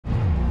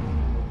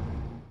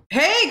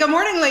Good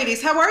morning,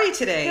 ladies. How are you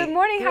today? Good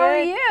morning. Good. How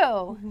are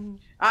you?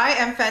 I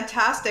am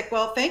fantastic.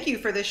 Well, thank you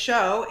for this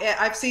show.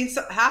 I've seen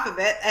half of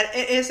it, and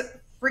it is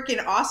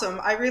freaking awesome.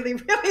 I really,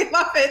 really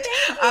love it.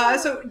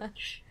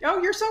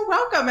 You're so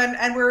welcome,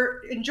 and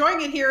we're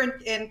enjoying it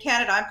here in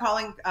Canada. I'm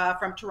calling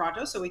from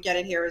Toronto, so we get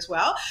it here as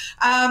well.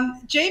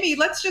 Jamie,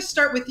 let's just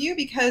start with you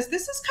because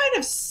this is kind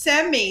of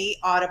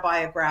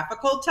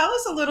semi-autobiographical. Tell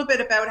us a little bit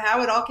about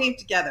how it all came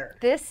together.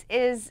 This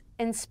is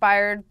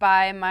inspired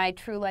by my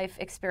true life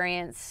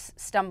experience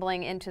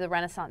stumbling into the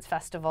Renaissance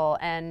Festival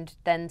and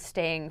then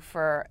staying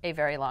for a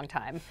very long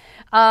time.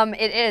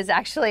 It is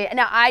actually.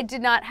 Now, I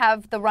did not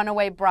have the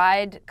runaway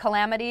bride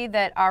calamity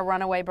that our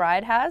runaway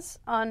bride has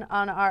on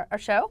our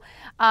show,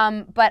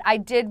 but I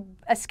did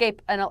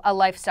escape a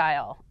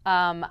lifestyle.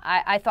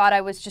 I thought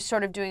I was just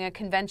sort of doing a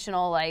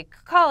conventional, like,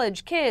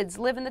 college, kids,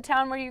 live in the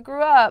town where you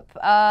grew up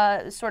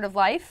sort of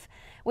life,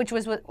 which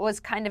was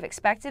kind of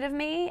expected of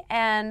me.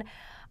 And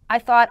I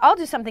thought, I'll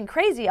do something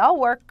crazy. I'll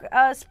work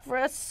for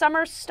a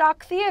summer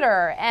stock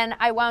theater. And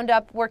I wound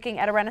up working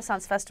at a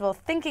Renaissance festival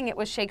thinking it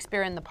was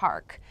Shakespeare in the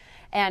Park.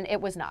 And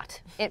it was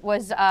not. It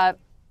was,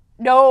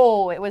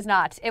 no, it was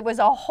not. It was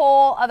a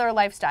whole other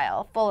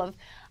lifestyle full of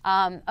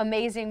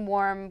amazing,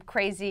 warm,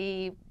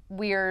 crazy,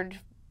 weird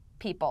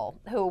people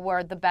who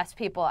were the best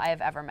people I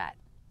have ever met.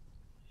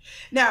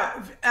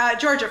 Now,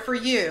 Georgia, for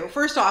you,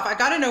 first off, I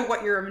got to know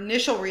what your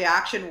initial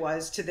reaction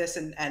was to this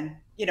and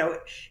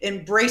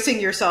embracing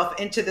yourself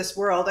into this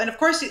world. And of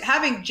course,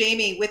 having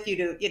Jamie with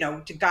you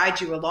to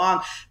guide you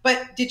along.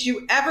 But did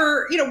you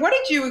ever, what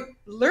did you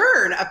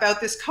learn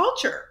about this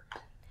culture?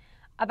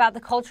 About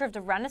the culture of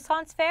the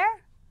Renaissance Fair?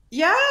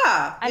 Yeah.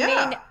 I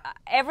mean,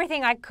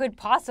 everything I could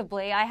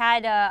possibly. I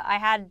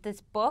had this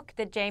book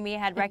that Jamie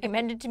had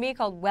recommended to me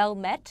called Well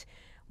Met,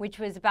 which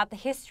was about the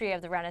history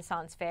of the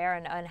Renaissance Fair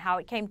and how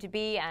it came to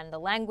be and the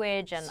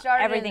language and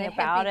everything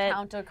about it.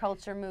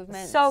 Counterculture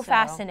movement. So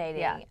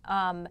fascinating.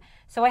 Yeah.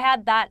 So I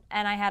had that,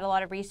 and I had a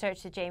lot of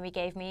research that Jamie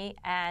gave me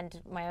and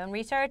my own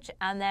research,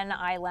 and then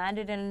I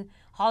landed in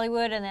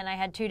Hollywood, and then I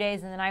had 2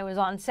 days, and then I was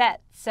on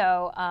set.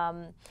 So,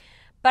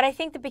 but I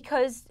think that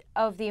because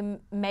of the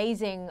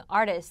amazing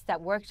artists that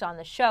worked on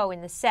the show,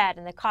 in the set,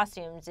 and the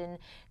costumes, and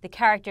the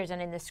characters,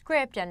 and in the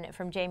script, and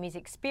from Jamie's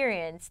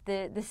experience,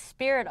 the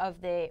spirit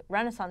of the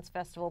Renaissance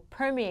Festival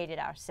permeated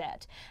our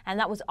set. And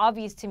that was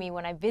obvious to me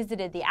when I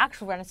visited the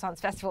actual Renaissance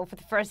Festival for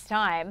the first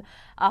time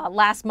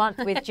last month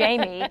with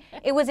Jamie.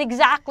 It was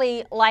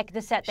exactly like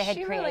the set they had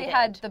created. She really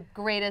had the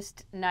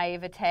greatest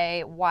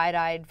naivete,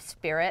 wide-eyed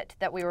spirit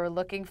that we were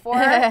looking for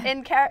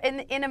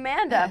in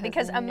Amanda,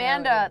 because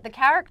Amanda, the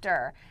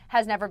character,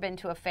 has never been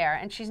to a fair,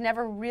 and she's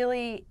never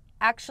really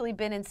actually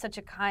been in such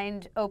a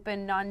kind,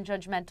 open,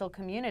 non-judgmental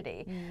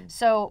community.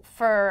 So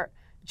for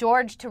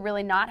George to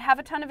really not have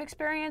a ton of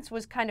experience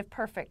was kind of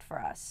perfect for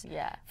us.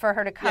 Yeah. For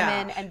her to come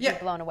in and be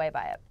blown away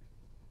by it.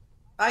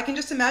 I can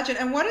just imagine.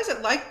 And what is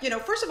it like,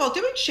 first of all,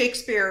 doing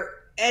Shakespeare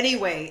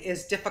anyway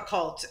is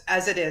difficult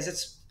as it is.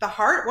 It's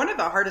one of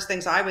the hardest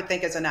things I would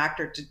think as an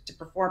actor to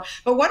perform.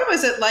 But what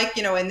was it like,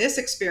 in this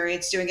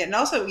experience doing it? And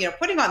also,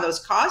 putting on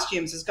those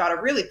costumes has got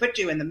to really put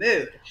you in the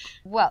mood.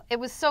 Well, it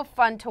was so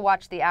fun to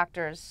watch the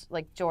actors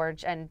like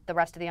George and the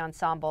rest of the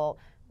ensemble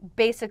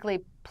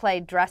basically play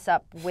dress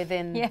up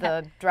within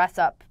the dress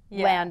up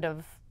land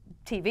of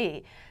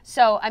TV.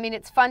 So, I mean,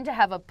 it's fun to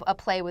have a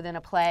play within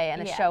a play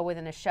and a show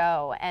within a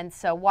show. And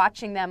so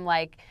watching them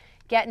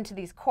get into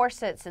these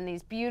corsets and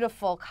these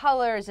beautiful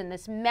colors in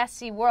this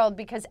messy world,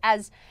 because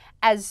as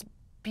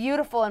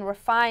beautiful and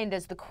refined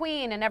as the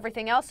Queen and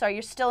everything else are,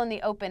 you're still in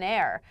the open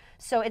air.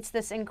 So it's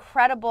this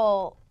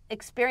incredible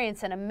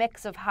experience and a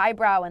mix of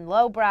highbrow and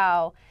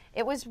lowbrow.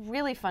 It was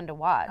really fun to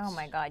watch. Oh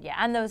my God, yeah.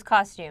 And those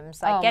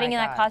costumes. Getting in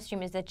that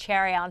costume is the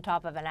cherry on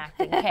top of an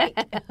acting cake.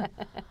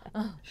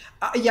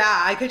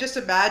 I could just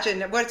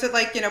imagine. What's it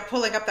like,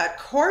 pulling up that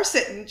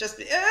corset and just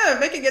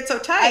making it so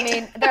tight? I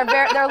mean,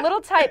 they're a little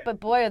tight, but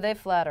boy, are they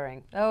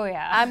flattering. Oh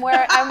yeah. I'm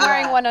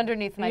wearing one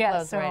underneath my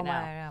clothes right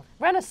now.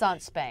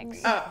 Renaissance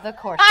Spanx, the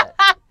corset.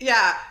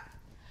 Yeah.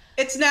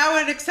 It's now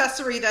an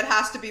accessory that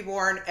has to be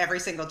worn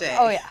every single day.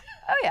 Oh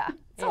yeah.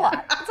 It's a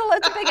lot.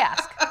 It's a big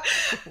ask.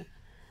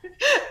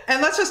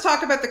 And let's just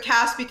talk about the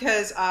cast,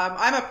 because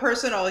I'm a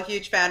personal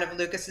huge fan of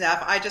Lucas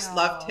Neff. I just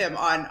loved him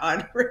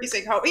on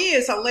Raising Hope. He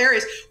is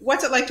hilarious.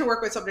 What's it like to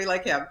work with somebody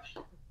like him?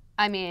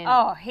 I mean,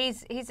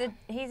 he's a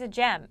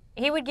gem.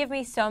 He would give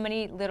me so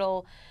many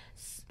little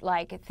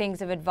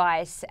things of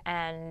advice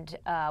and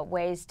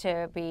ways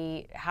to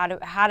be how to.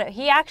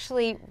 He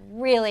actually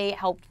really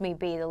helped me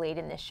be the lead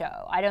in this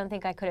show. I don't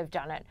think I could have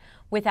done it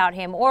without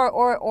him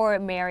or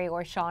Mary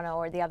or Shauna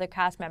or the other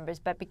cast members.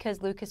 But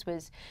because Lucas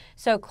was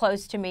so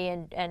close to me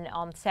and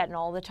on set and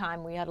all the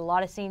time, we had a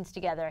lot of scenes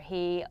together.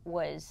 He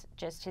was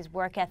just, his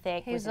work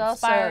ethic was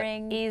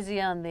inspiring. Also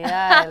easy on the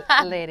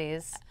eye,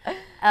 ladies.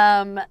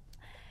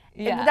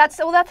 That's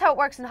how it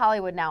works in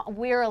Hollywood now.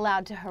 We're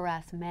allowed to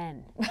harass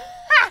men.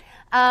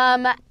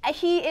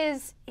 He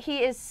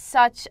is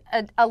such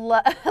a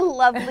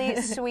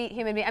lovely, sweet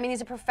human being. I mean,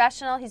 he's a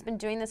professional. He's been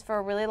doing this for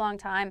a really long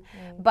time,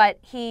 but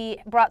he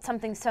brought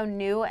something so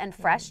new and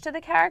fresh to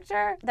the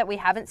character that we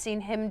haven't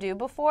seen him do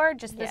before.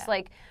 Just this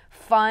like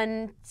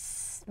fun,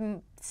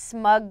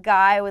 smug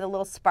guy with a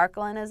little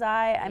sparkle in his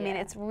eye. I mean,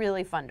 it's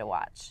really fun to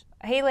watch.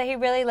 He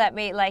really let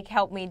me, like,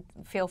 help me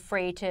feel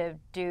free to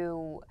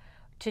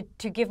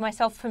give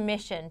myself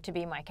permission to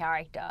be my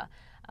character.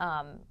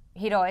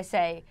 He'd always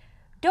say,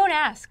 "Don't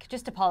ask,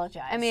 just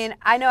apologize." I mean,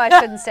 I know I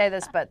shouldn't say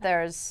this, but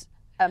there's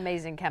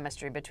amazing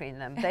chemistry between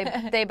them.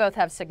 They both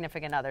have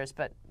significant others,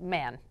 but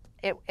man,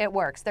 it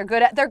works. They're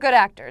good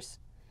actors.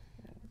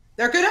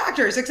 They're good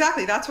actors,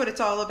 exactly. That's what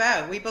it's all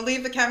about. We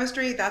believe the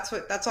chemistry.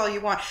 That's all you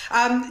want.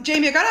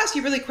 Jamie, I got to ask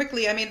you really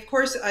quickly. I mean, of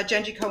course,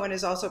 Jenji Cohen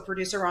is also a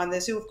producer on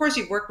this, who, of course,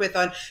 you've worked with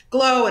on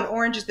Glow and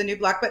Orange is the New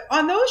Black. But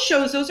on those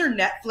shows, those are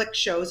Netflix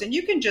shows, and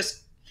you can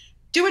just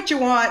do what you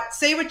want,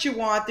 say what you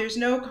want. There's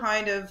no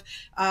kind of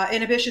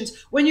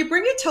inhibitions. When you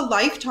bring it to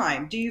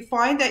Lifetime, do you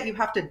find that you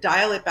have to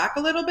dial it back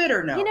a little bit,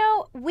 or no? You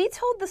know, we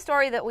told the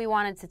story that we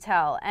wanted to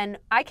tell, and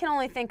I can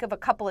only think of a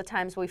couple of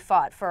times we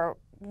fought for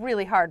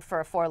really hard for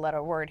a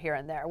 4-letter word here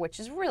and there, which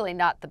is really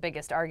not the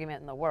biggest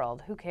argument in the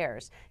world. Who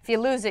cares? If you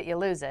lose it, you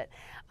lose it.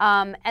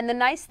 And the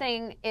nice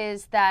thing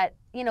is that,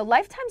 you know,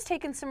 Lifetime's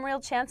taken some real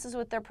chances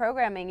with their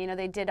programming. You know,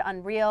 they did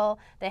Unreal,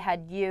 they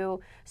had You.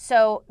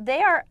 So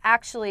they are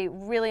actually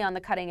really on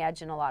the cutting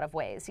edge in a lot of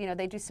ways. You know,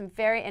 they do some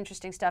very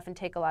interesting stuff and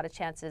take a lot of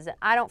chances. And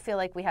I don't feel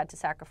like we had to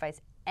sacrifice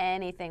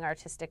anything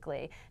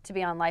artistically to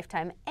be on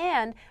Lifetime.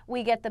 And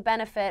we get the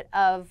benefit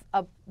of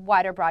a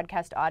wider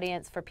broadcast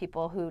audience for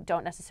people who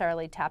don't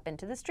necessarily tap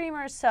into the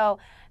streamers. So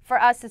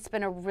for us, it's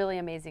been a really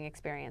amazing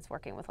experience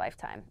working with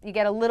Lifetime. You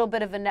get a little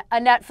bit of a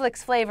Netflix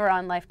flavor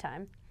on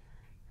Lifetime.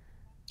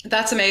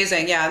 That's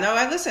amazing. Yeah, no,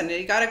 listen,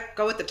 you got to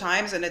go with the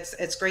times, and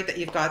it's great that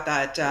you've got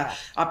that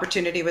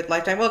opportunity with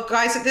Lifetime. Well,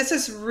 guys, this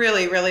is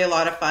really, really a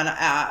lot of fun.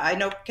 I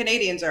know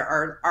Canadians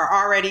are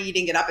already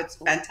eating it up. It's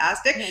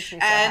fantastic.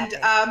 And,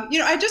 you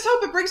know, I just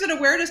hope it brings an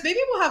awareness. Maybe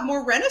we'll have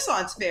more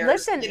Renaissance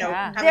fairs, coming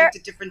to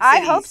different cities. I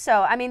hope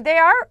so. I mean,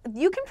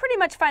 you can pretty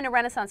much find a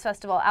Renaissance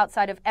festival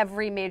outside of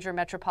every major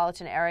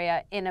metropolitan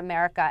area in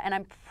America. And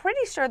I'm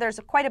pretty sure there's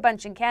quite a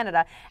bunch in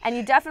Canada. And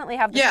you definitely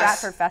have the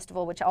Stratford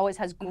Festival, which always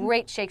has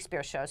great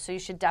Shakespeare shows. So you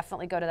should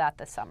definitely go to that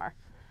this summer.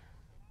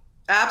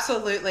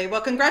 Absolutely.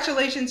 Well,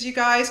 congratulations, you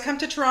guys. Come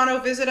to Toronto,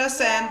 visit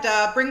us,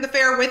 and bring the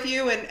fair with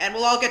you, and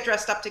we'll all get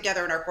dressed up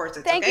together in our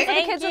corsets. Thank you for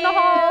the kids in the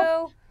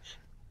hall.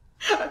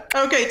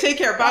 Okay, take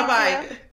care. Bye-bye.